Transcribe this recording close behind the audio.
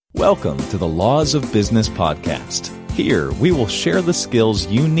Welcome to the Laws of Business podcast. Here, we will share the skills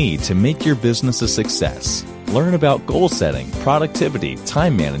you need to make your business a success. Learn about goal setting, productivity,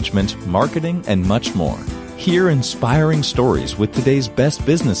 time management, marketing, and much more. Hear inspiring stories with today's best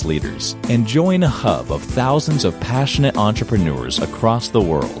business leaders and join a hub of thousands of passionate entrepreneurs across the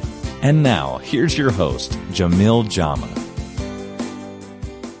world. And now, here's your host, Jamil Jama.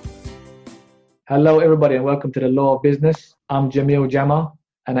 Hello, everybody, and welcome to the Law of Business. I'm Jamil Jama,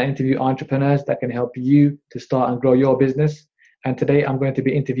 and I interview entrepreneurs that can help you to start and grow your business. And today I'm going to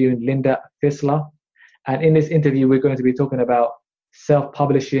be interviewing Linda Fissler. And in this interview, we're going to be talking about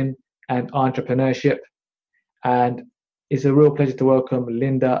self-publishing and entrepreneurship. And it's a real pleasure to welcome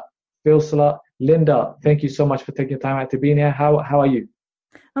Linda Fissler. Linda, thank you so much for taking time out to be in here. How are you?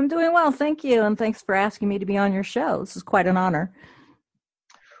 I'm doing well, thank you. And thanks for asking me to be on your show. This is quite an honor.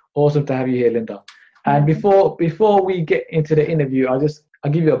 Awesome to have you here, Linda. And before we get into the interview,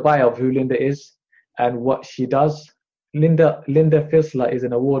 I'll give you a bio of who Linda is and what she does. Linda Fissler is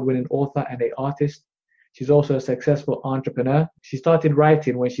an award-winning author and an artist. She's also a successful entrepreneur. She started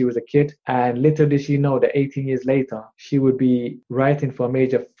writing when she was a kid, and little did she know that 18 years later, she would be writing for a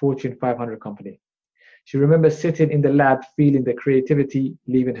major Fortune 500 company. She remembers sitting in the lab, feeling the creativity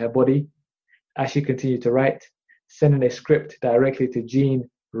leaving her body as she continued to write, sending a script directly to Gene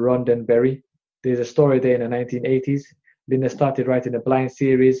Roddenberry. There's a story there in the 1980s. Linda started writing a blind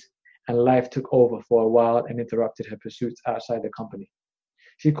series, and life took over for a while and interrupted her pursuits outside the company.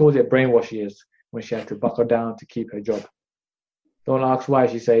 She calls it brainwash years when she had to buckle down to keep her job. Don't ask why,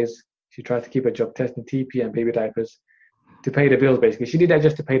 she says. She tried to keep her job testing TP and baby diapers to pay the bills, basically. She did that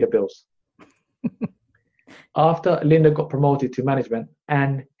just to pay the bills. After Linda got promoted to management,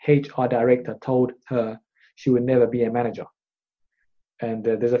 an HR director told her she would never be a manager. And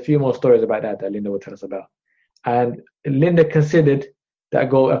there's a few more stories about that Linda will tell us about. And Linda considered that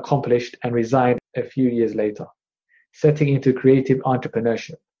goal accomplished and resigned a few years later, setting into creative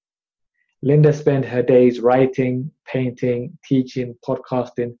entrepreneurship. Linda spent her days writing, painting, teaching,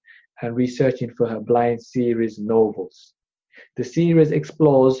 podcasting, and researching for her blind series novels. The series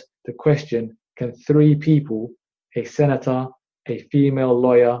explores the question, can three people, a senator, a female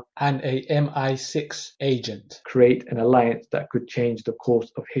lawyer, and a MI6 agent, create an alliance that could change the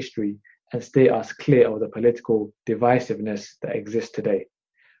course of history and steer us clear of the political divisiveness that exists today?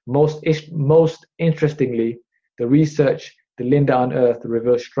 Most interestingly, the research that Linda unearthed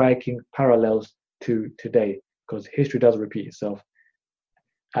reveals striking parallels to today, because history does repeat itself.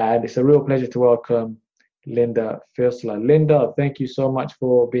 And it's a real pleasure to welcome Linda Fissler. Linda, thank you so much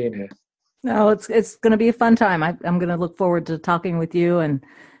for being here. No, it's going to be a fun time. I'm going to look forward to talking with you and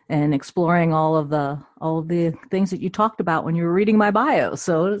exploring all of the things that you talked about when you were reading my bio.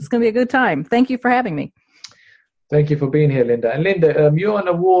 So it's going to be a good time. Thank you for having me. Thank you for being here, Linda. And Linda, you're an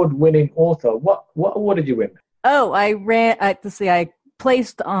award-winning author. What award did you win? Oh, I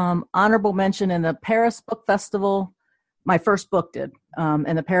placed honorable mention in the Paris Book Festival. My first book did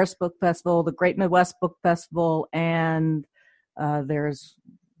in the Paris Book Festival, the Great Midwest Book Festival, and there's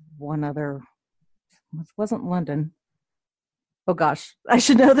one other. It wasn't London. Oh gosh, I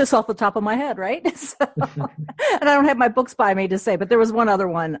should know this off the top of my head, right? And I don't have my books by me to say, but there was one other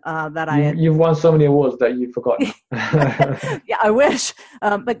one that I had. You've won so many awards that you've forgotten. Yeah, I wish.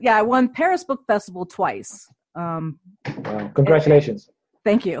 But yeah, I won Paris Book Festival twice. Wow. Congratulations.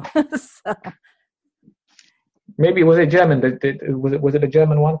 Thank you. So, maybe was it German? Was it a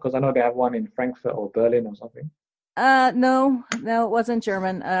German one? Because I know they have one in Frankfurt or Berlin or something. No, it wasn't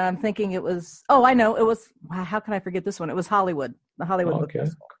German. I'm thinking it was. Oh, I know it was. How can I forget this one? It was Hollywood, the Hollywood Book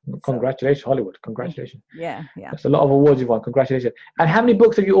Festival. Congratulations, Hollywood! Congratulations. Yeah. That's a lot of awards you've won. Congratulations. And how many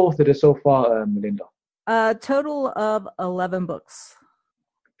books have you authored so far, Linda? Total of 11 books.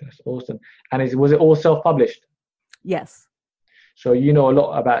 That's awesome. And was it all self-published? Yes. So you know a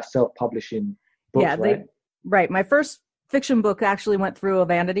lot about self-publishing books, right? Right. My first fiction book actually went through a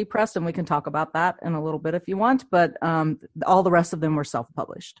vanity press, and we can talk about that in a little bit if you want, but all the rest of them were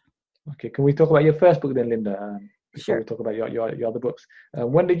self-published. Okay, can we talk about your first book then, Linda, before Sure. we talk about your other books?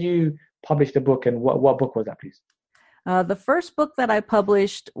 When did you publish the book, and what book was that, please? The first book that I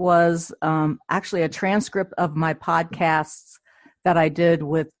published was actually a transcript of my podcasts that I did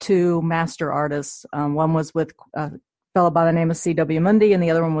with two master artists. One was with a fellow by the name of C.W. Mundy, and the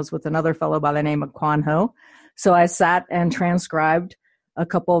other one was with another fellow by the name of Quan Ho. So I sat and transcribed a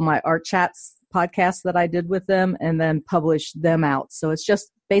couple of my Art Chats podcasts that I did with them and then published them out. So it's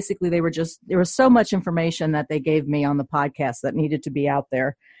just basically there was so much information that they gave me on the podcast that needed to be out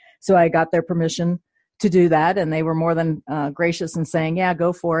there. So I got their permission to do that, and they were more than gracious in saying, yeah,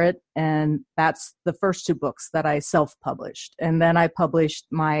 go for it. And that's the first 2 books that I self-published. And then I published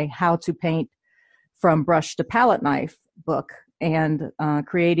my How to Paint from Brush to Palette Knife book, and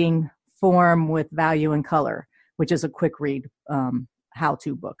Creating Form with Value and Color, which is a quick read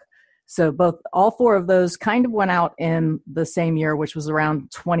how-to book. So all 4 of those kind of went out in the same year, which was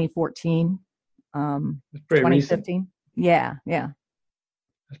around 2014, 2015. Recent. Yeah.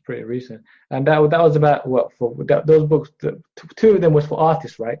 That's pretty recent. And that was about what for those books? 2 of them was for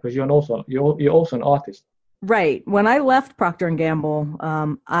artists, right? Because you're also an artist. Right. When I left Procter and Gamble,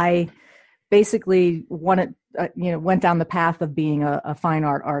 I basically went down the path of being a fine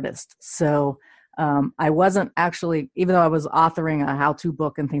art artist. So I wasn't actually, even though I was authoring a how-to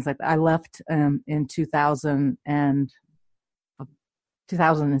book and things like that, I left in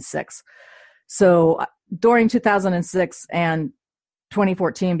 2006. So during 2006 and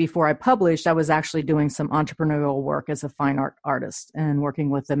 2014, before I published, I was actually doing some entrepreneurial work as a fine art artist and working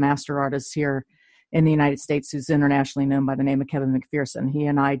with a master artist here in the United States who's internationally known by the name of Kevin McPherson. He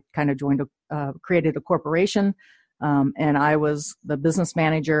and I kind of created a corporation, and I was the business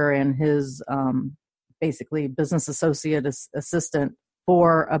manager and his basically business assistant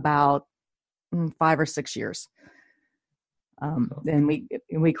for about 5 or 6 years. And we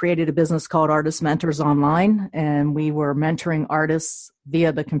created a business called Artist Mentors Online, and we were mentoring artists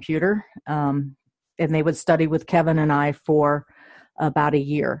via the computer. And they would study with Kevin and I for about a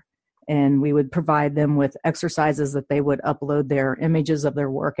year. And we would provide them with exercises that they would upload their images of their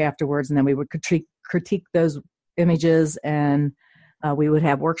work afterwards. And then we would critique those images, and we would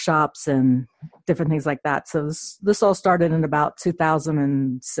have workshops and different things like that. So this all started in about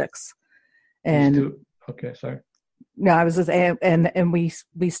 2006. And okay, sorry. No, I was just, and we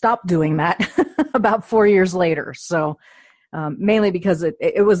stopped doing that about 4 years later. So mainly because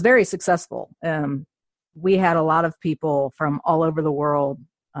it was very successful. We had a lot of people from all over the world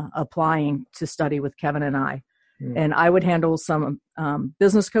applying to study with Kevin and I. And I would handle some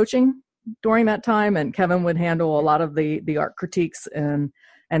business coaching during that time, and Kevin would handle a lot of the art critiques, and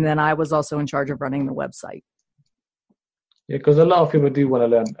then I was also in charge of running the website. Yeah, because a lot of people do want to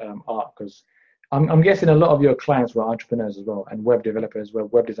learn art, because I'm guessing a lot of your clients were entrepreneurs as well, and web developers,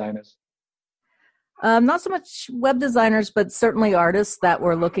 web designers. Not so much web designers, but certainly artists that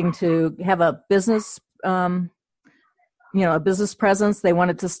were looking to have a business, a business presence. They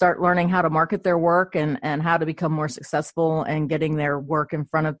wanted to start learning how to market their work and how to become more successful and getting their work in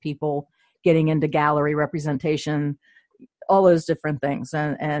front of people, getting into gallery representation, all those different things.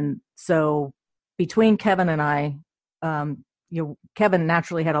 And so between Kevin and I, Kevin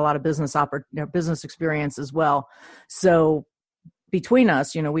naturally had a lot of business experience as well. So between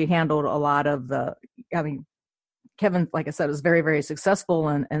us, we handled a lot of Kevin, like I said, was very, very successful,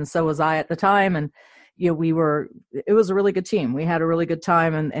 and so was I at the time. And it was a really good team. We had a really good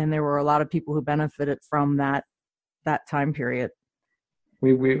time, and there were a lot of people who benefited from that time period.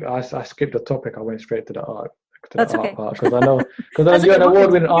 I skipped the topic. I went straight to the art. That's okay. Because I know, because you're an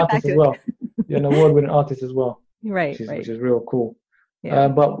award-winning artist as well. You're an award-winning artist as well. Right. Which is real cool. Yeah.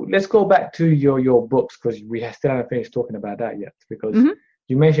 But let's go back to your books, because we still haven't finished talking about that yet. Because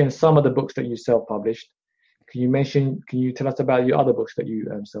you mentioned some of the books that you self-published. Can you tell us about your other books that you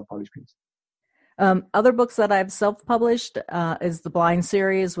self-published, please? Other books that I've self-published is the Blind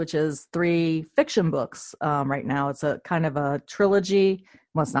series, which is 3 fiction books right now. It's a kind of a trilogy.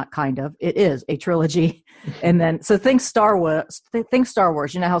 Well, it's not kind of. It is a trilogy. And then, so think Star Wars. Think Star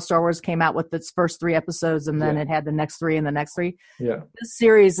Wars. You know how Star Wars came out with its first 3 episodes, and then it had the next 3 and the next 3? Yeah. This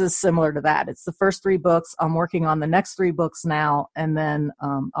series is similar to that. It's the first 3 books. I'm working on the next 3 books now, and then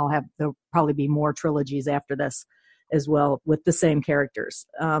there'll probably be more trilogies after this as well with the same characters.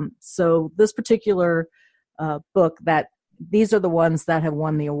 So this particular book, these are the ones that have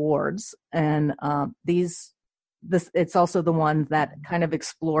won the awards, and it's also the ones that kind of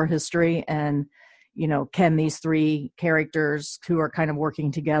explore history and, can these 3 characters who are kind of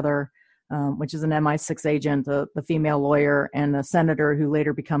working together, which is an MI6 agent, the female lawyer, and the senator who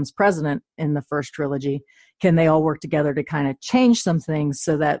later becomes president in the first trilogy, can they all work together to kind of change some things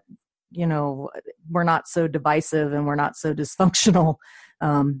so that, we're not so divisive and we're not so dysfunctional,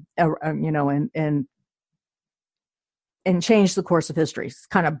 and change the course of history,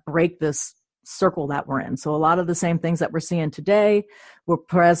 kind of break this circle that we're in. So a lot of the same things that we're seeing today were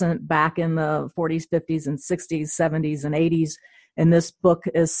present back in the 40s, 50s, and 60s, 70s, and 80s. And this book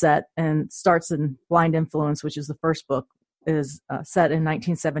is set and starts in Blind Influence, which is the first book, is set in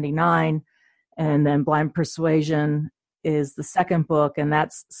 1979. And then Blind Persuasion is the second book, and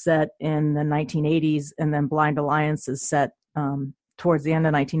that's set in the 1980s. And then Blind Alliance is set towards the end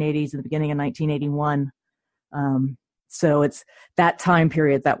of 1980s and the beginning of 1981. So it's that time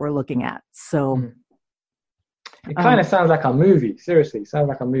period that we're looking at. So it kind of sounds like a movie. Seriously, it sounds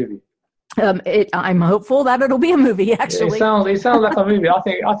like a movie. I'm hopeful that it'll be a movie. Actually, it sounds like a movie. I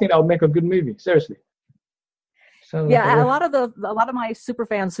think that would make a good movie. Seriously. Yeah, a lot of my super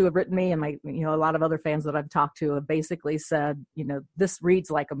fans who have written me, and a lot of other fans that I've talked to have basically said, this reads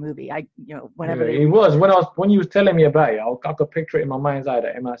like a movie. Whenever it was when you was telling me about it, I could picture it in my mind's eye,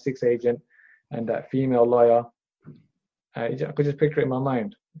 that MI6 agent and that female lawyer. I could just picture it in my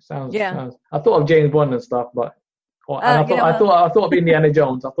mind. It sounds. I thought of James Bond and stuff, but I thought of Indiana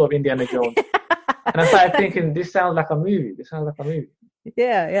Jones. And I started thinking, this sounds like a movie.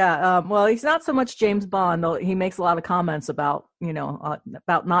 Yeah. Well, he's not so much James Bond, though. He makes a lot of comments about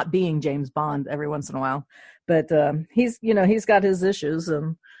about not being James Bond every once in a while, but he's got his issues,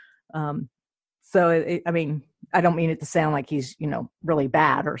 and so I don't mean it to sound like he's really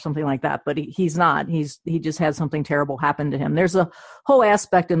bad or something like that, but he's not. He just had something terrible happen to him. There's a whole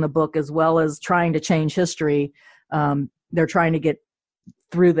aspect in the book, as well as trying to change history. They're trying to get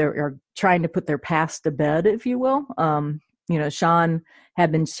through or trying to put their past to bed, if you will. Sean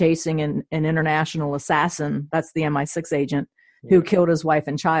had been chasing an international assassin. That's the MI6 agent who killed his wife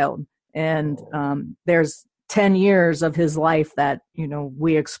and child. And there's 10 years of his life that,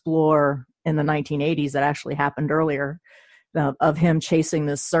 we explore in the 1980s that actually happened earlier, of him chasing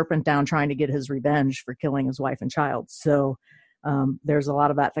this serpent down, trying to get his revenge for killing his wife and child. So there's a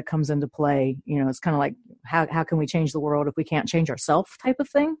lot of that comes into play. It's kind of like, how can we change the world if we can't change ourselves type of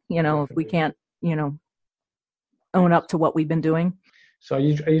thing? If we can't, own up to what we've been doing. So are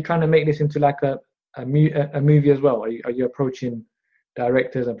you trying to make this into like a movie as well? Are you approaching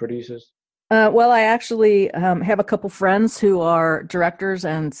directors and producers? Well, I actually have a couple friends who are directors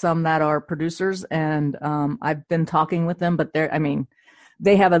and some that are producers, and I've been talking with them, but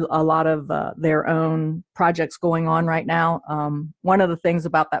they have a lot of their own projects going on right now. One of the things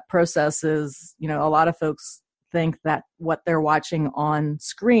about that process is, a lot of folks think that what they're watching on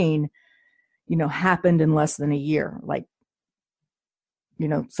screen, happened in less than a year. Like,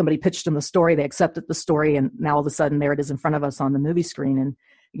 somebody pitched them the story, they accepted the story, and now all of a sudden there it is in front of us on the movie screen. And,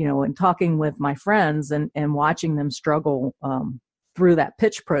 and talking with my friends and watching them struggle through that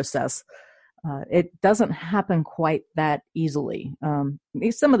pitch process, it doesn't happen quite that easily.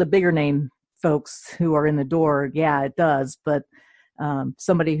 Some of the bigger name folks who are in the door, yeah, it does. But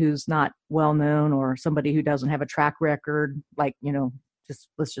somebody who's not well known, or somebody who doesn't have a track record, like,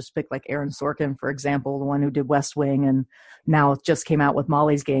 let's just pick like Aaron Sorkin, for example, the one who did West Wing and now just came out with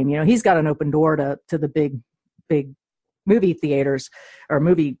Molly's Game. He's got an open door to the big movie theaters or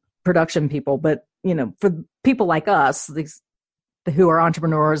movie production people. But, for people like us, who are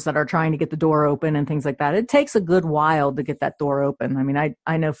entrepreneurs that are trying to get the door open and things like that, it takes a good while to get that door open.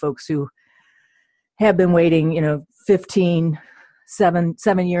 I know folks who have been waiting, 15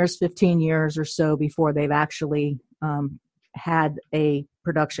 years or so before they've actually had a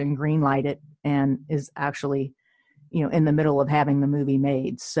production green lighted and is actually, in the middle of having the movie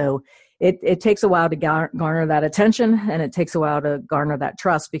made. So it takes a while to garner that attention, and it takes a while to garner that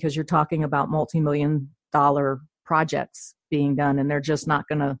trust, because you're talking about multi-million-dollar projects being done, and they're just not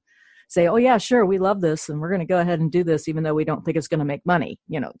going to say, oh yeah, sure, we love this and we're going to go ahead and do this, even though we don't think it's going to make money.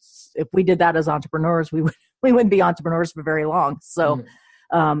 If we did that as entrepreneurs, we wouldn't be entrepreneurs for very long. So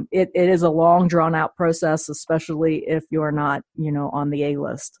it is a long, drawn out process, especially if you're not, on the A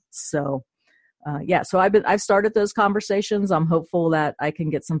list. So, so I've started those conversations. I'm hopeful that I can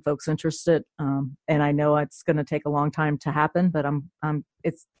get some folks interested. And I know it's going to take a long time to happen, but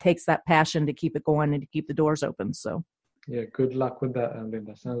it takes that passion to keep it going and to keep the doors open. So. Yeah, good luck with that,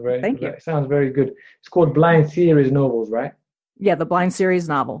 Linda. Thank you. It sounds very good. It's called Blind Series Novels, right? Yeah, the Blind Series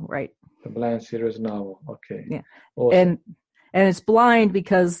novel, right? The Blind Series novel. Okay. Yeah, awesome. And it's blind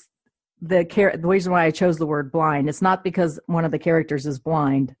because the reason why I chose the word blind, it's not because one of the characters is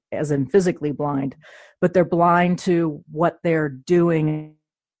blind, as in physically blind, but they're blind to what they're doing,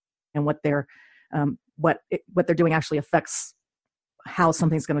 and what they're doing actually affects how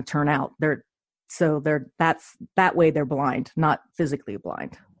something's going to turn out. That way they're blind, not physically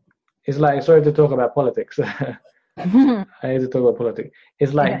blind. It's like, sorry to talk about politics. I hate to talk about politics.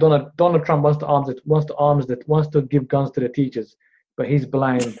 It's like Donald Trump wants to give guns to the teachers, but he's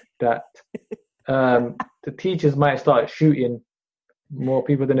blind that the teachers might start shooting more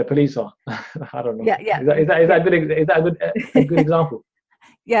people than the police are. I don't know. Yeah. Is that a good example?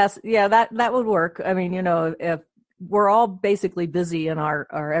 Yes. Yeah. That would work. If we're all basically busy in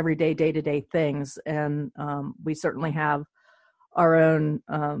our everyday, day-to-day things, and we certainly have our own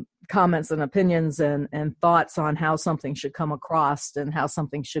comments and opinions and thoughts on how something should come across and how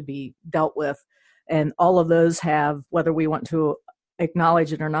something should be dealt with. And all of those have, whether we want to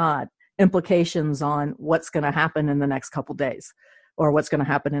acknowledge it or not, implications on what's going to happen in the next couple days, or what's going to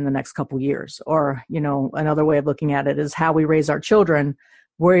happen in the next couple years. Or, another way of looking at it is how we raise our children.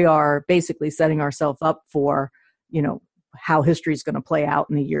 We are basically setting ourselves up for, how history is going to play out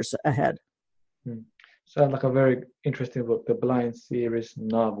in the years ahead. Sounds like a very interesting book, The Blind Series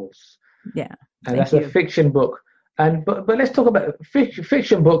Novels. Yeah. And that's a fiction book. And but let's talk about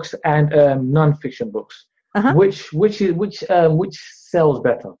fiction books and non-fiction books. Uh-huh. Which sells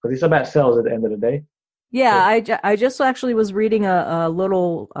better? Because it's about sales at the end of the day. Yeah, I just actually was reading a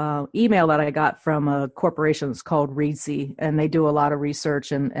little email that I got from a corporation that's called Reedsy, and they do a lot of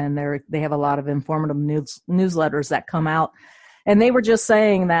research, and they have a lot of informative newsletters that come out. And they were just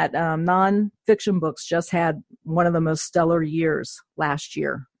saying that nonfiction books just had one of the most stellar years last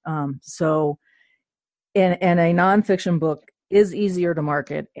year. So in a nonfiction book is easier to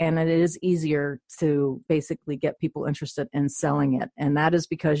market, and it is easier to basically get people interested in selling it. And that is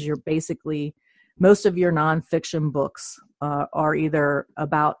because most of your nonfiction books are either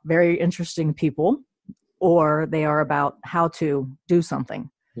about very interesting people, or they are about how to do something.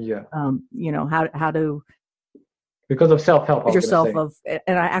 Yeah. How to, because of self-help.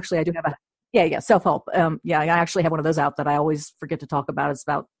 And I do have self-help. I actually have one of those out that I always forget to talk about. It's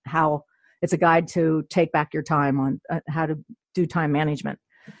about how it's a guide to take back your time on how to do time management.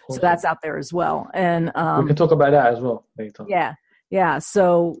 So that's out there as well. And we can talk about that as well later. Yeah.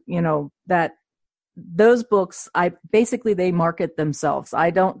 So, that those books, they market themselves. I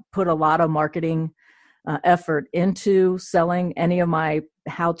don't put a lot of marketing effort into selling any of my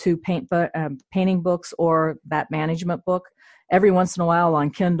how-to painting books or that management book. Every once in a while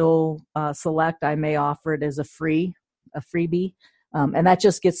on Kindle Select, I may offer it as a freebie. And that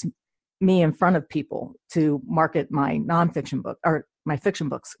just gets me in front of people to market my nonfiction book, or my fiction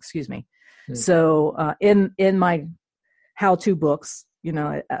books, excuse me. So in my how-to books,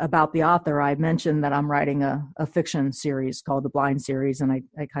 about the author, I mentioned that I'm writing a fiction series called The Blind Series, and I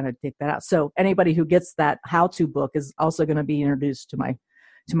kind of take that out. So anybody who gets that how-to book is also going to be introduced to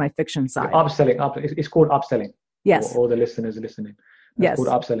my fiction side. Upselling. It's called upselling. Yes. For all the listeners listening. It's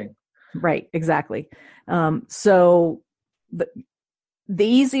called upselling. Right. Exactly. So the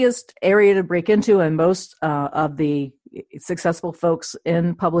easiest area to break into, and most of the successful folks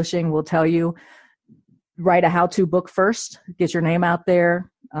in publishing will tell you, write a how-to book first, get your name out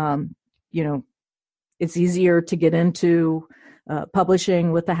there. It's easier to get into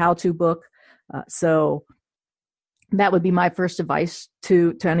publishing with a how-to book. So that would be my first advice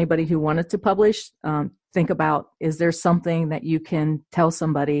to anybody who wanted to publish. Think about, is there something that you can tell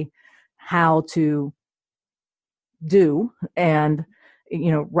somebody how to do, and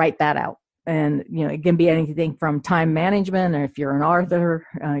write that out. And it can be anything from time management, or if you're an author,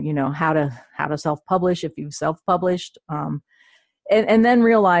 how to self-publish if you've self-published, and then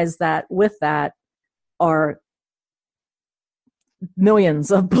realize that with that are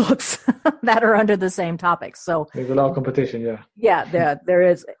millions of books that are under the same topic. So there's a lot of competition. Yeah, there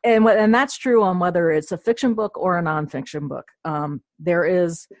is, and that's true on whether it's a fiction book or a nonfiction book. There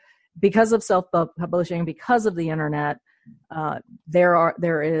is, because of self-publishing, because of the internet,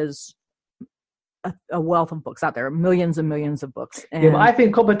 there is a wealth of books out there, millions and millions of books. But I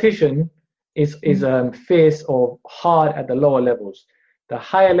think competition is fierce or hard at the lower levels. The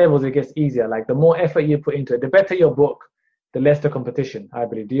higher levels, it gets easier. Like the more effort you put into it, the better your book, the less the competition, I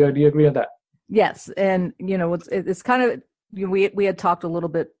believe. Do you agree on that? Yes. And, it's kind of, we had talked a little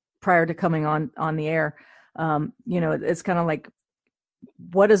bit prior to coming on the air. It's kind of like,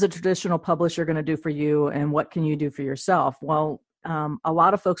 what is a traditional publisher going to do for you, and what can you do for yourself? Well, a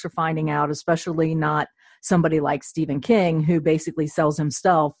lot of folks are finding out, especially not somebody like Stephen King, who basically sells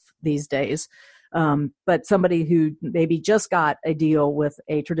himself these days, but somebody who maybe just got a deal with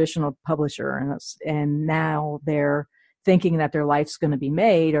a traditional publisher, and now they're thinking that their life's going to be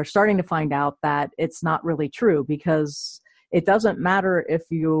made, or starting to find out that it's not really true, because it doesn't matter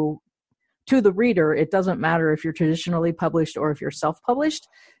to the reader, it doesn't matter if you're traditionally published or if you're self-published,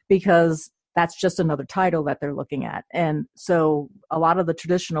 because that's just another title that they're looking at. And so a lot of the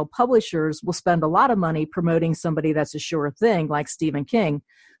traditional publishers will spend a lot of money promoting somebody that's a sure thing, like Stephen King,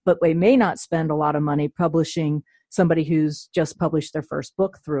 but they may not spend a lot of money publishing somebody who's just published their first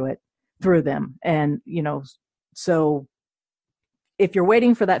book through them. And, so if you're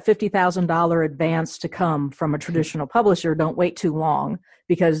waiting for that $50,000 advance to come from a traditional publisher, don't wait too long,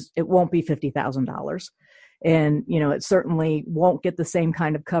 because it won't be $50,000. And, it certainly won't get the same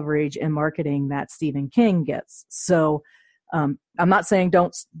kind of coverage and marketing that Stephen King gets. So I'm not saying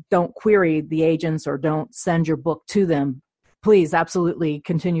don't query the agents or don't send your book to them. Please absolutely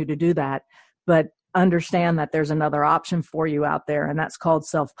continue to do that. But understand that there's another option for you out there, and that's called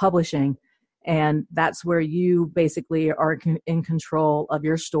self-publishing. And that's where you basically are in control of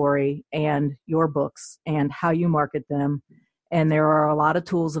your story and your books and how you market them. And there are a lot of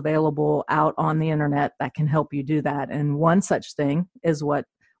tools available out on the internet that can help you do that. And one such thing is what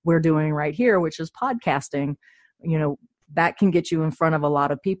we're doing right here, which is podcasting. You know, that can get you in front of a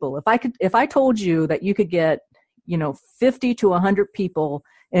lot of people. If I told you that you could get, 50 to 100 people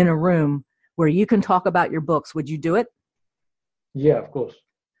in a room where you can talk about your books, would you do it? Yeah, of course.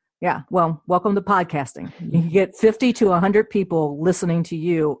 Yeah. Well, welcome to podcasting. You can get 50 to 100 people listening to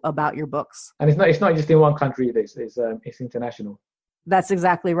you about your books. And it's not just in one country. It's international. That's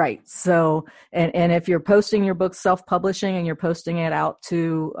exactly right. So, and if you're posting your book self-publishing and you're posting it out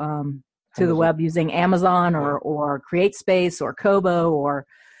to the web using Amazon or CreateSpace or Kobo or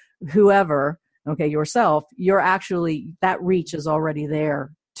whoever, okay, yourself, you're actually, that reach is already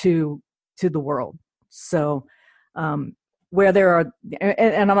there to the world. So, where there are,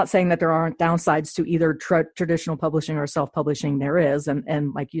 and I'm not saying that there aren't downsides to either traditional publishing or self-publishing, there is.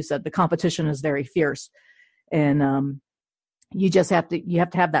 And like you said, the competition is very fierce. And you just have to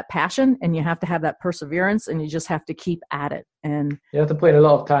have that passion, and you have to have that perseverance, and you just have to keep at it. And you have to put in a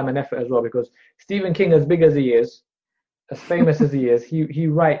lot of time and effort as well, because Stephen King, as big as he is, as famous as he is, he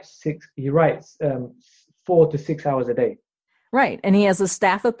writes 4 to 6 hours a day. Right. And he has a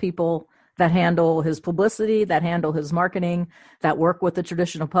staff of people that handle his publicity, that handle his marketing, that work with the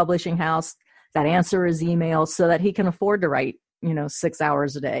traditional publishing house, that answer his emails so that he can afford to write, 6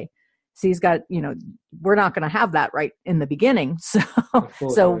 hours a day. So he's got, we're not going to have that right in the beginning. So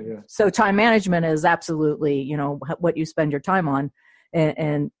time management is absolutely, what you spend your time on.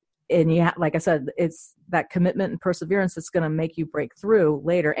 And you like I said, it's that commitment and perseverance that's going to make you break through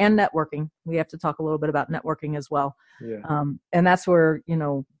later. And networking. We have to talk a little bit about networking as well. Yeah. And that's where,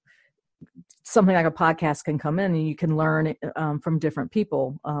 something like a podcast can come in, and you can learn from different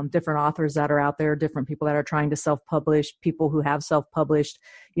people, different authors that are out there, different people that are trying to self-publish, people who have self-published,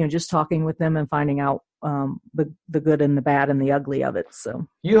 just talking with them and finding out the good and the bad and the ugly of it. So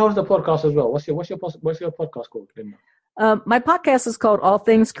you host a podcast as well. What's your podcast called, Linda? My podcast is called All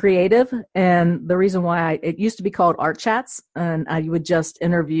Things Creative, and the reason why it used to be called Art Chats, and I would just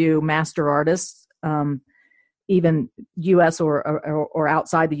interview master artists, even U.S. or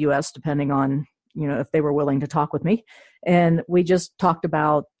outside the U.S., depending on, if they were willing to talk with me. And we just talked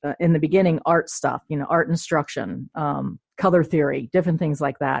about, in the beginning, art stuff, art instruction, color theory, different things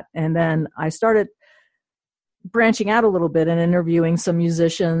like that. And then I started branching out a little bit and interviewing some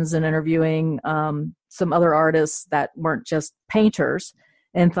musicians and interviewing some other artists that weren't just painters,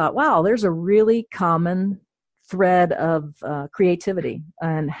 and thought, wow, there's a really common thread of creativity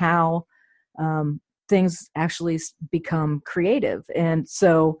and how things actually become creative. And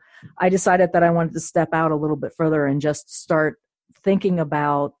so I decided that I wanted to step out a little bit further and just start thinking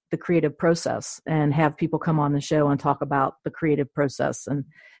about the creative process and have people come on the show and talk about the creative process and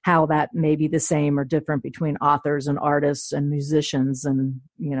how that may be the same or different between authors and artists and musicians and,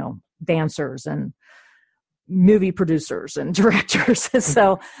 dancers and movie producers and directors.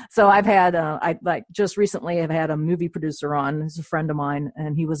 So I've had, just recently I've had a movie producer on, who's a friend of mine,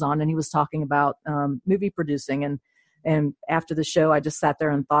 and he was on and he was talking about movie producing. And after the show, I just sat there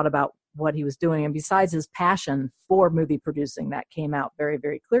and thought about what he was doing. And besides his passion for movie producing, that came out very,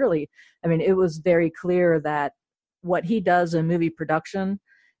 very clearly. I mean, it was very clear that what he does in movie production,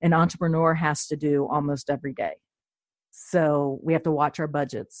 an entrepreneur has to do almost every day. So we have to watch our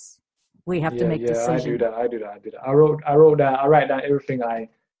budgets. We have to make decisions. I do that. I wrote down. I write down everything. I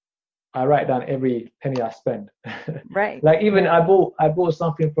write down every penny I spend. Right. Like even I bought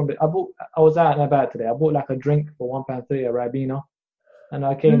something I was out and about today. I bought like a drink for £1.30 at Ribena, and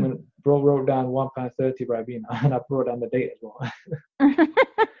I came and wrote down £1.30 Ribena, and I brought down the date as well.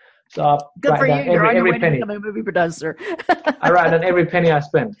 So good for you. You're on your way to penny. become a movie producer. I write down every penny I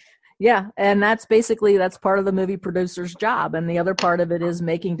spend. Yeah, and that's part of the movie producer's job, and the other part of it is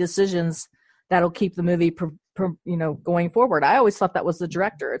making decisions that'll keep the movie, going forward. I always thought that was the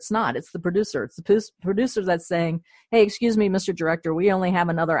director. It's not. It's the producer. It's the producer that's saying, "Hey, excuse me, Mr. Director, we only have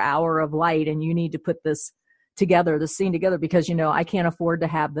another hour of light, and you need to put this scene together, because I can't afford to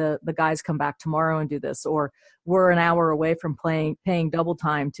have the guys come back tomorrow and do this, or we're an hour away from paying double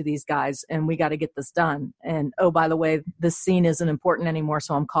time to these guys, and we got to get this done. And oh, by the way, this scene isn't important anymore,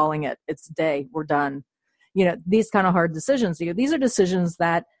 so I'm calling it. It's day. We're done." These kind of hard decisions. These are decisions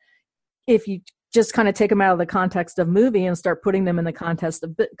that, if you just kind of take them out of the context of movie and start putting them in the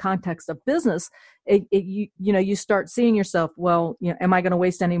context of business, you start seeing yourself, well, am I going to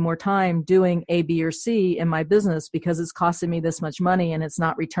waste any more time doing A, B, or C in my business because it's costing me this much money and it's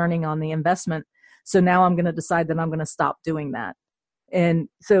not returning on the investment So now I'm going to decide that I'm going to stop doing that. And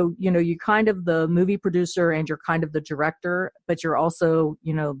so, you're kind of the movie producer and you're kind of the director, but you're also,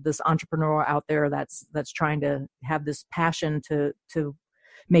 this entrepreneur out there that's trying to have this passion to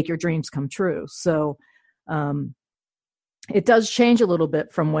make your dreams come true. So, it does change a little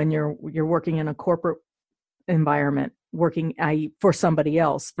bit from when you're working in a corporate environment, working for somebody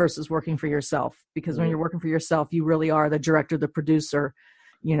else versus working for yourself. Because when you're working for yourself, you really are the director, the producer,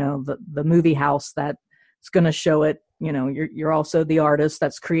 the movie house that's going to show it. You're also the artist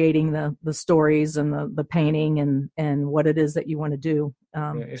that's creating the stories and the painting and what it is that you want to do.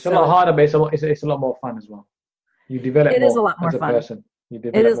 It's a lot harder, but it's a lot more fun as well. You develop it more is a lot more as a fun. person. You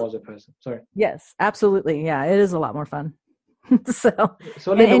develop more as a person. Sorry. Yes, absolutely. Yeah, it is a lot more fun. so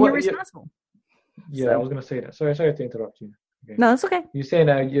Linda, and you're responsible. I was going to say that. Sorry to interrupt you. Okay. No, it's okay. You're saying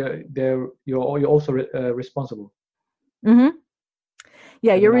that you're also responsible. Mm-hmm.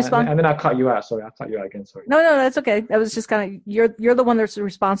 Yeah, you're responsible. And then I cut you out. Sorry, I cut you out again. Sorry. No, that's okay. That was just kind of you're the one that's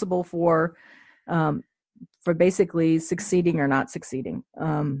responsible for basically succeeding or not succeeding.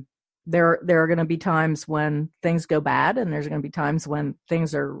 There are going to be times when things go bad, and there's going to be times when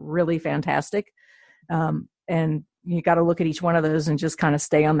things are really fantastic. And you got to look at each one of those and just kind of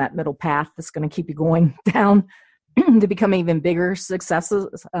stay on that middle path that's going to keep you going down to become even bigger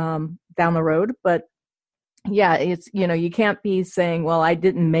successes down the road. But yeah, it's, you can't be saying, well, I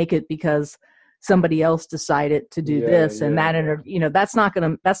didn't make it because somebody else decided to do this and that. And, that's not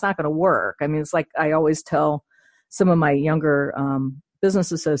going to work. I mean, it's like I always tell some of my younger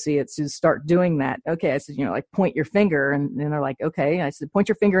business associates who start doing that. Okay. I said, like point your finger, and they're like, okay. I said, point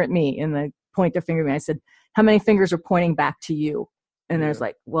your finger at me. And they point their finger at me. I said, how many fingers are pointing back to you? And there's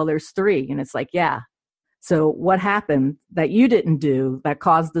like, well, there's 3. And it's like, yeah. So what happened that you didn't do that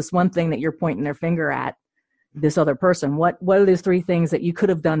caused this one thing that you're pointing their finger at this other person? What are those 3 things that you could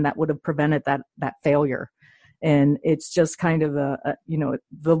have done that would have prevented that failure? And it's just kind of the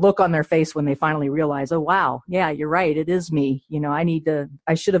look on their face when they finally realize, oh, wow, yeah, you're right. It is me.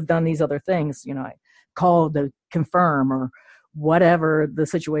 I should have done these other things. I called to confirm or whatever the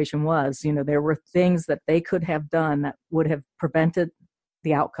situation was. There were things that they could have done that would have prevented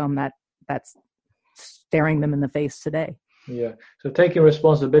the outcome that's staring them in the face today. Yeah. So taking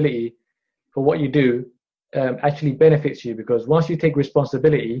responsibility for what you do actually benefits you, because once you take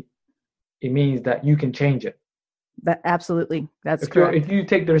responsibility, it means that you can change it. That absolutely, that's correct. If you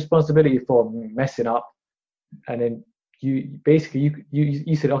take the responsibility for messing up, and then you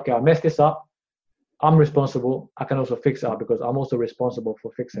said, okay, I messed this up, I'm responsible. I can also fix it up because I'm also responsible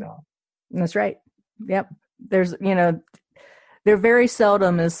for fixing it up. That's right. Yep. There's, there very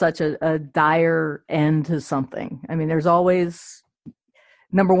seldom is such a dire end to something. I mean, there's always,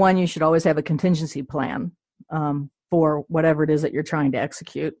 number one, you should always have a contingency plan for whatever it is that you're trying to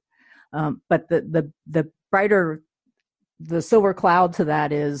execute. But the brighter, the silver cloud to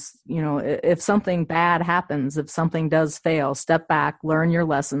that is, if something bad happens, if something does fail, step back, learn your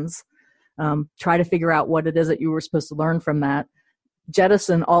lessons. Try to figure out what it is that you were supposed to learn from that,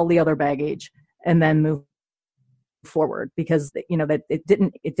 jettison all the other baggage, and then move forward, because that it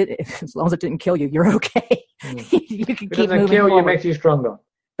didn't as long as it didn't kill you, you're okay. You can keep moving forward. If it doesn't kill you, it makes you stronger.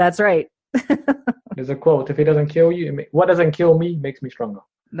 That's right. There's a quote: if it doesn't kill you, what doesn't kill me makes me stronger.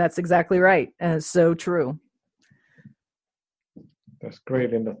 That's exactly right, and it's so true. That's great,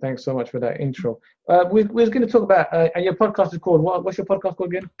 Linda. Thanks so much for that intro. We're going to talk about, and your podcast is called, what's your podcast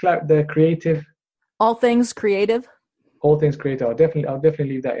called again? The Creative? All Things Creative. All Things Creative. I'll definitely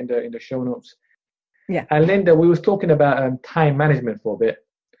leave that in the show notes. Yeah. And Linda, we was talking about time management for a bit,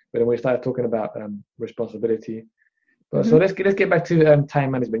 but then we started talking about responsibility. But So let's get back to time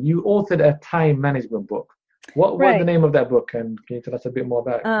management. You authored a time management book. What's the name of that book, and can you tell us a bit more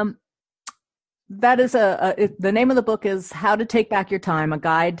about it? That is the name of the book is How to Take Back Your Time, A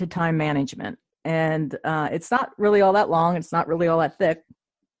Guide to Time Management. And it's not really all that long. It's not really all that thick.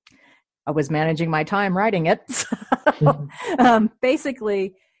 I was managing my time writing it.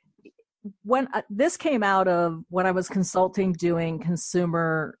 Basically, when this came out of when I was consulting, doing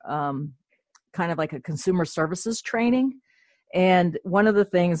consumer, kind of like a consumer services training. And one of the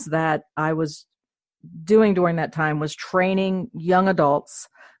things that I was doing during that time was training young adults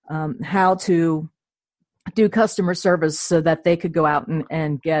how to do customer service so that they could go out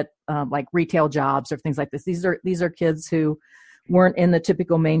and get like retail jobs or things like this. These are kids who weren't in the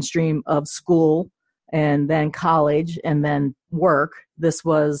typical mainstream of school and then college and then work. These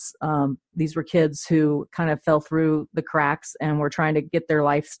were kids who kind of fell through the cracks and were trying to get their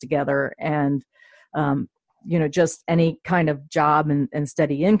lives together. And, just any kind of job and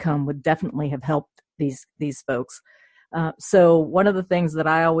steady income would definitely have helped these folks. So one of the things that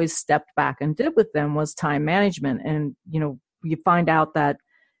I always stepped back and did with them was time management. And, you find out that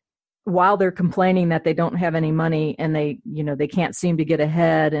while they're complaining that they don't have any money and they can't seem to get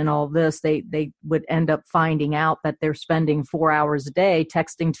ahead and all this, they would end up finding out that they're spending 4 hours a day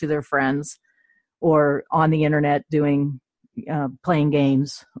texting to their friends or on the internet doing, playing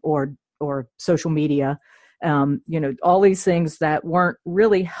games or social media, all these things that weren't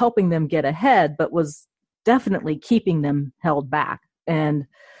really helping them get ahead, but was definitely keeping them held back. And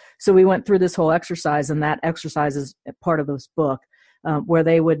so we went through this whole exercise, and that exercise is part of this book, where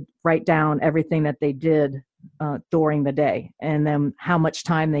they would write down everything that they did during the day, and then how much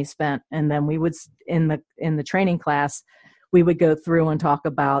time they spent. And then we would, in the training class, we would go through and talk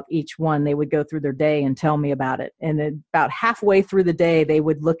about each one. They would go through their day and tell me about it. And then about halfway through the day, they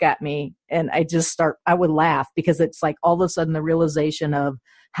would look at me, and I would laugh, because it's like all of a sudden the realization of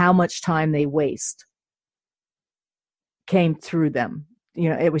how much time they waste came through them.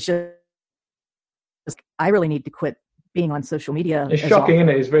 It was just, I really need to quit being on social media. It's shocking, isn't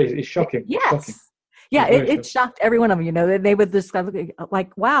it? It's shocking. Yes. Shocking. Yeah, it shocked every one of them. They would just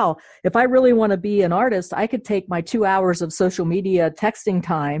like, wow, if I really want to be an artist, I could take my 2 hours of social media texting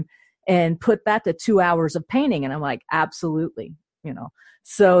time and put that to 2 hours of painting. And I'm like, absolutely.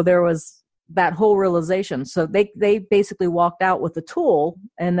 So there was that whole realization. So they basically walked out with a tool,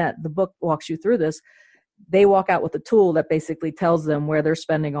 and that the book walks you through this. They walk out with a tool that basically tells them where they're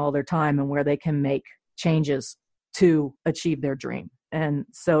spending all their time and where they can make changes to achieve their dream. And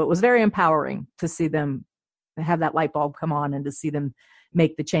so it was very empowering to see them have that light bulb come on and to see them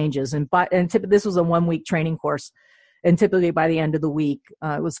make the changes. This was a 1 week training course. And typically by the end of the week,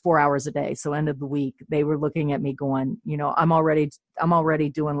 it was 4 hours a day. So end of the week, they were looking at me going, I'm already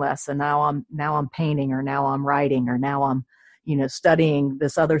doing less. And now I'm painting, or now I'm writing, or now I'm, studying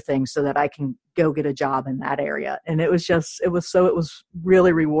this other thing so that I can go get a job in that area. And it was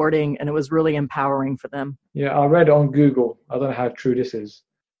really rewarding, and it was really empowering for them. Yeah, I read on Google, I don't know how true this is,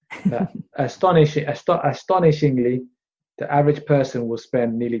 that astonishingly, the average person will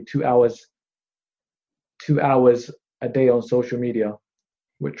spend nearly 2 hours a day on social media,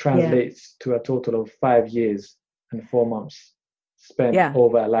 which translates to a total of 5 years and 4 months spent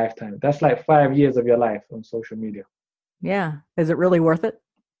over a lifetime. That's like 5 years of your life on social media. Yeah. Is it really worth it?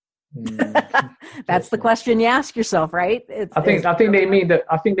 That's the question you ask yourself, right? I think they mean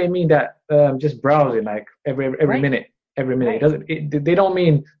that just browsing like every minute. They don't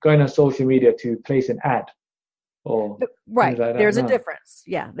mean going on social media to place an ad or right. Like there's a difference.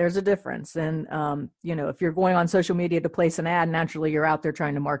 Yeah, there's a difference. And if you're going on social media to place an ad, naturally you're out there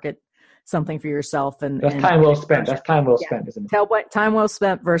trying to market something for yourself, and that's time well spent. That's time well spent, isn't it? Time well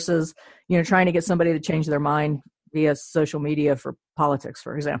spent versus trying to get somebody to change their mind via social media for politics,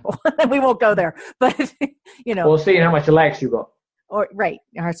 for example. We won't go there, but or seeing how much likes you got, or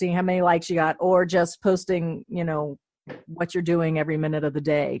seeing how many likes you got, or just posting what you're doing every minute of the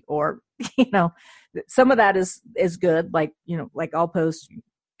day, or some of that is good, like I'll post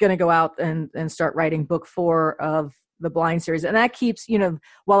gonna go out and start writing book 4 of the Blind series, and that keeps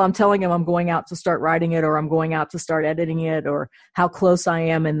while I'm telling them I'm going out to start writing it, or I'm going out to start editing it, or how close I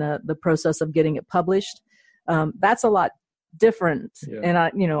am in the process of getting it published. That's a lot different. And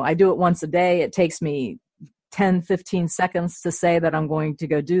I do it once a day. It takes me 10-15 seconds to say that I'm going to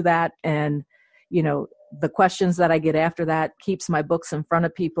go do that, and the questions that I get after that keeps my books in front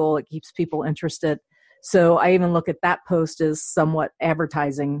of people. It keeps people interested. So I even look at that post as somewhat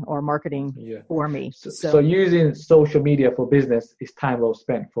advertising or marketing for me. So using social media for business is time well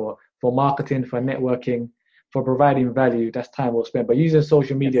spent. For marketing, for networking, for providing value, that's time well spent. But using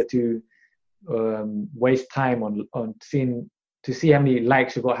social media to waste time on seeing, to see how many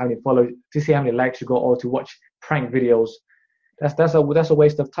likes you got, how many follows, to see how many likes you got, or to watch prank videos, that's a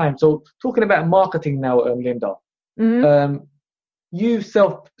waste of time. So talking about marketing now, Linda, you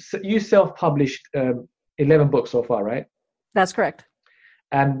self-published 11 books so far, right? That's correct.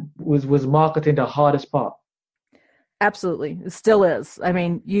 And was marketing the hardest part? Absolutely. It still is. I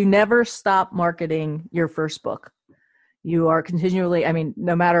mean, you never stop marketing your first book. You are continually,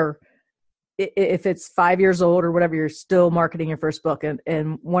 no matter if it's 5 years old or whatever, you're still marketing your first book.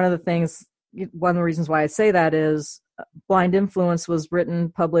 And one of the reasons why I say that is Blind Influence was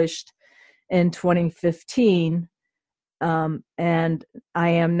published in 2015. And I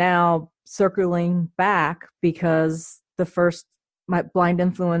am now circling back because my Blind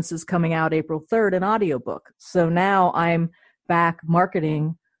Influence is coming out April 3rd, an audiobook. So now I'm back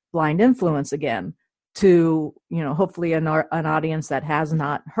marketing Blind Influence again to, hopefully an audience that has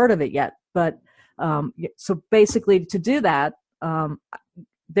not heard of it yet. But so basically to do that,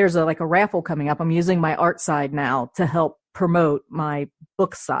 there's a raffle coming up. I'm using my art side now to help promote my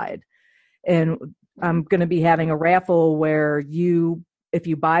book side. And I'm going to be having a raffle where if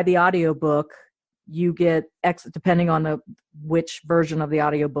you buy the audiobook, you get X, depending on which version of the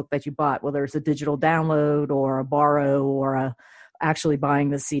audiobook that you bought, whether it's a digital download or a borrow or actually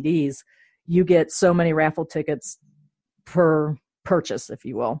buying the CDs, you get so many raffle tickets per purchase, if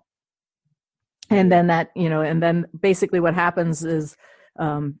you will. And then and then basically what happens is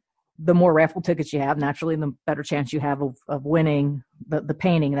the more raffle tickets you have, naturally, the better chance you have of winning the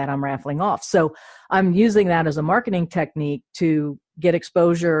painting that I'm raffling off. So I'm using that as a marketing technique to get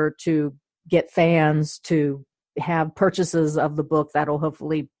exposure, to get fans, to have purchases of the book that'll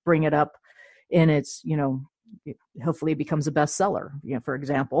hopefully bring it up in its, hopefully it becomes a bestseller, for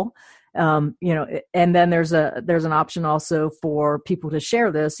example. And then there's an option also for people to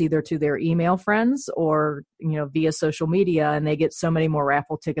share this either to their email friends or, via social media, and they get so many more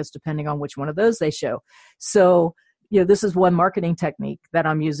raffle tickets depending on which one of those they show. So, this is one marketing technique that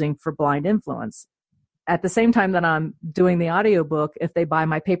I'm using for Blind Influence. At the same time that I'm doing the audiobook, if they buy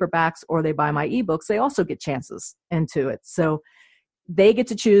my paperbacks or they buy my ebooks, they also get chances into it. So they get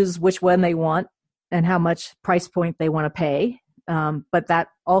to choose which one they want and how much price point they want to pay. But that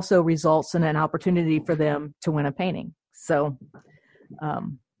also results in an opportunity for them to win a painting. So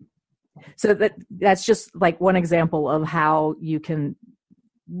that's just like one example of how you can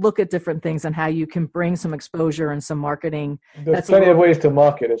look at different things and how you can bring some exposure and some marketing. There's plenty of ways to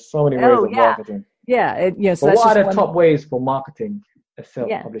market. There's so many ways of marketing. Yeah. So what are the top ways for marketing a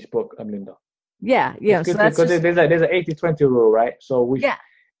self-published book, Linda? Yeah. So that's because there's an 80-20 rule, right? So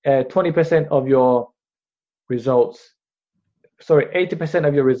 20% of your results, 80%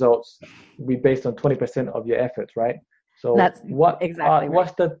 of your results will be based on 20% of your efforts, right? So that's exactly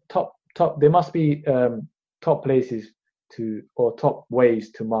what's the top? There must be top places or top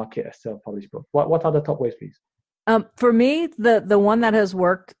ways to market a self-published book. What are the top ways, please? For me, the one that has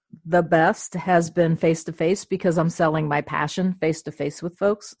worked the best has been face-to-face, because I'm selling my passion face-to-face with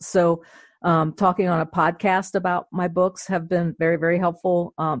folks. So talking on a podcast about my books have been very, very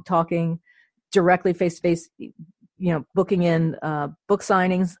helpful. Talking directly face-to-face, booking in book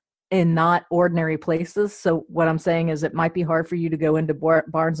signings in not ordinary places. So what I'm saying is it might be hard for you to go into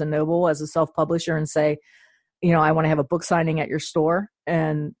Barnes & Noble as a self-publisher and say, I want to have a book signing at your store.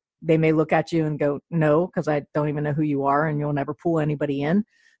 And they may look at you and go, no, because I don't even know who you are and you'll never pull anybody in.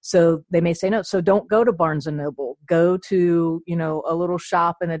 So they may say no. So don't go to Barnes & Noble. Go to, a little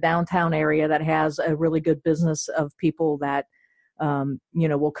shop in a downtown area that has a really good business of people that,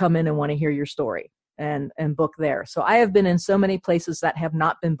 will come in and want to hear your story and book there. So I have been in so many places that have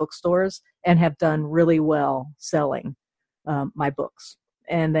not been bookstores and have done really well selling my books.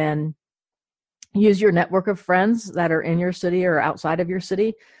 And then use your network of friends that are in your city or outside of your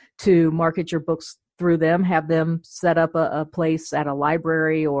city to market your books through them. Have them set up a place at a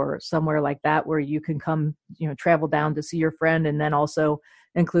library or somewhere like that where you can come, travel down to see your friend, and then also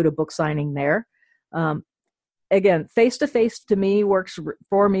include a book signing there. Again, face-to-face to me works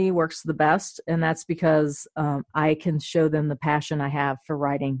the best. And that's because I can show them the passion I have for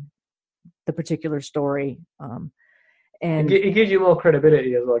writing the particular story. And it gives you more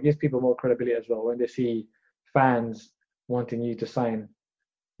credibility as well. It gives people more credibility as well when they see fans wanting you to sign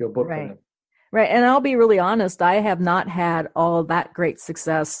your book for them. Right. And I'll be really honest, I have not had all that great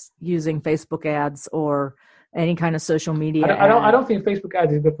success using Facebook ads or any kind of social media. I don't think Facebook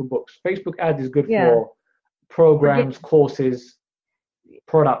ads is good for books. Facebook ads is good for programs, courses,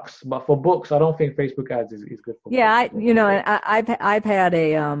 products, but for books, I don't think Facebook ads is good for. Yeah, I've had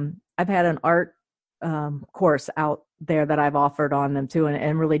an art course out there that I've offered on them too,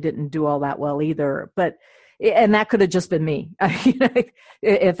 and really didn't do all that well either. And that could have just been me.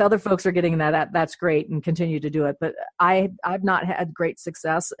 If other folks are getting that's great, and continue to do it. But I've not had great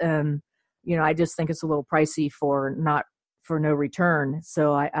success, and I just think it's a little pricey for no return.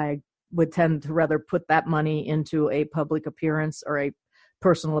 So I would tend to rather put that money into a public appearance or a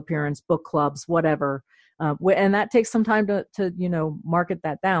personal appearance, book clubs, whatever. And that takes some time to market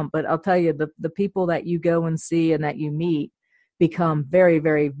that down. But I'll tell you, the people that you go and see and that you meet become very,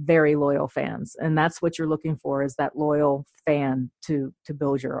 very, very loyal fans. And that's what you're looking for, is that loyal fan to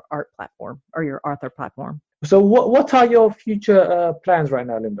build your art platform or your author platform. So what are your future plans right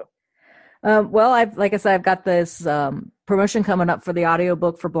now, Linda? Well, I've got this promotion coming up for the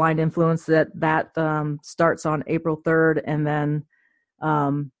audiobook for Blind Influence that starts on April 3rd. And then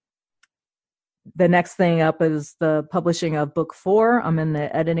the next thing up is the publishing of book 4. I'm in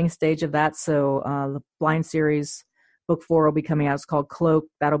the editing stage of that. So the Blind series book 4 will be coming out. It's called Cloak.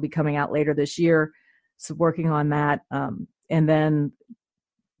 That'll be coming out later this year. So working on that. And then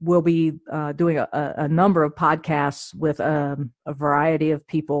we'll be doing a number of podcasts with a variety of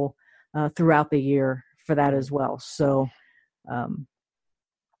people throughout the year for that as well. So, and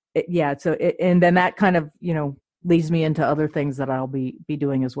then that kind of, leads me into other things that I'll be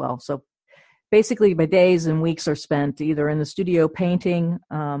doing as well. So basically my days and weeks are spent either in the studio painting,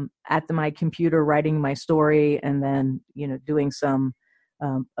 at my computer, writing my story, and then, doing some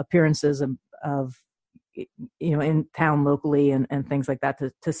appearances of in town locally and things like that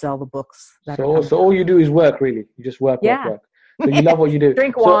to sell the books. So all you do is work, really. You just work. So you love what you do.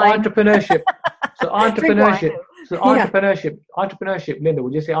 Drink wine. Entrepreneurship. Entrepreneurship, Linda,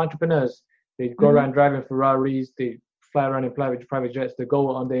 would you say entrepreneurs, they go around driving Ferraris, they fly around in private jets, they go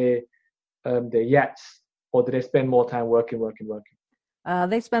on their yachts, or do they spend more time working?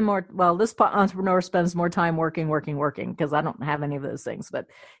 They spend more, this entrepreneur spends more time working, because I don't have any of those things. But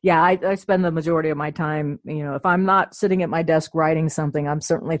yeah, I spend the majority of my time, if I'm not sitting at my desk writing something, I'm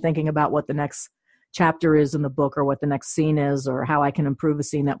certainly thinking about what the next chapter is in the book, or what the next scene is, or how I can improve a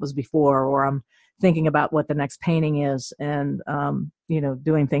scene that was before, or I'm thinking about what the next painting is, and,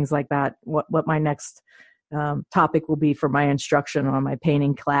 doing things like that, what my next topic will be for my instruction on my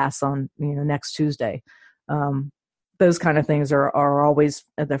painting class on, next Tuesday. Those kind of things are always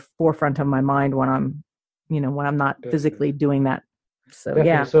at the forefront of my mind when I'm not physically doing that. So, definitely.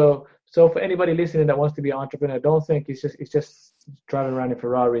 yeah. So for anybody listening that wants to be an entrepreneur, don't think it's just driving around in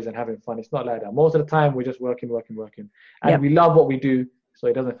Ferraris and having fun. It's not like that. Most of the time we're just working. And we love what we do, so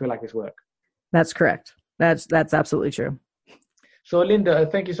it doesn't feel like it's work. That's correct. That's absolutely true. So Linda,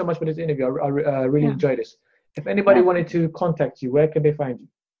 thank you so much for this interview. I really enjoyed this. If anybody wanted to contact you, where can they find you?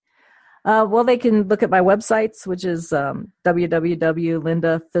 They can look at my websites, which is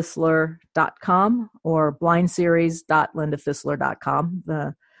www.lindafisler.com or blindseries.lindafisler.com.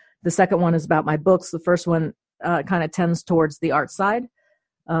 The second one is about my books. The first one kind of tends towards the art side.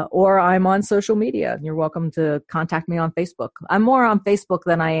 Or I'm on social media. You're welcome to contact me on Facebook. I'm more on Facebook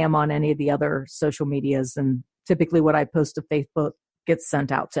than I am on any of the other social medias, and typically what I post to Facebook gets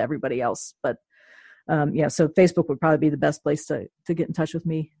sent out to everybody else. But so Facebook would probably be the best place to get in touch with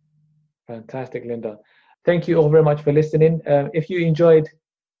me. Fantastic, Linda. Thank you all very much for listening. If you enjoyed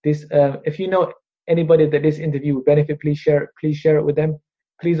this, if you know anybody that this interview would benefit, please share it with them.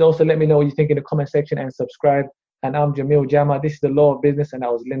 Please also let me know what you think in the comment section and subscribe. And I'm Jamil Jama. This is The Law of Business, and I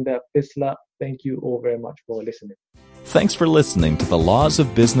was Linda Fisler. Thank you all very much for listening. Thanks for listening to the Laws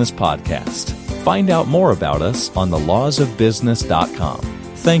of Business podcast. Find out more about us on thelawsofbusiness.com.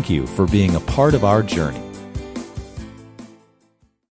 Thank you for being a part of our journey.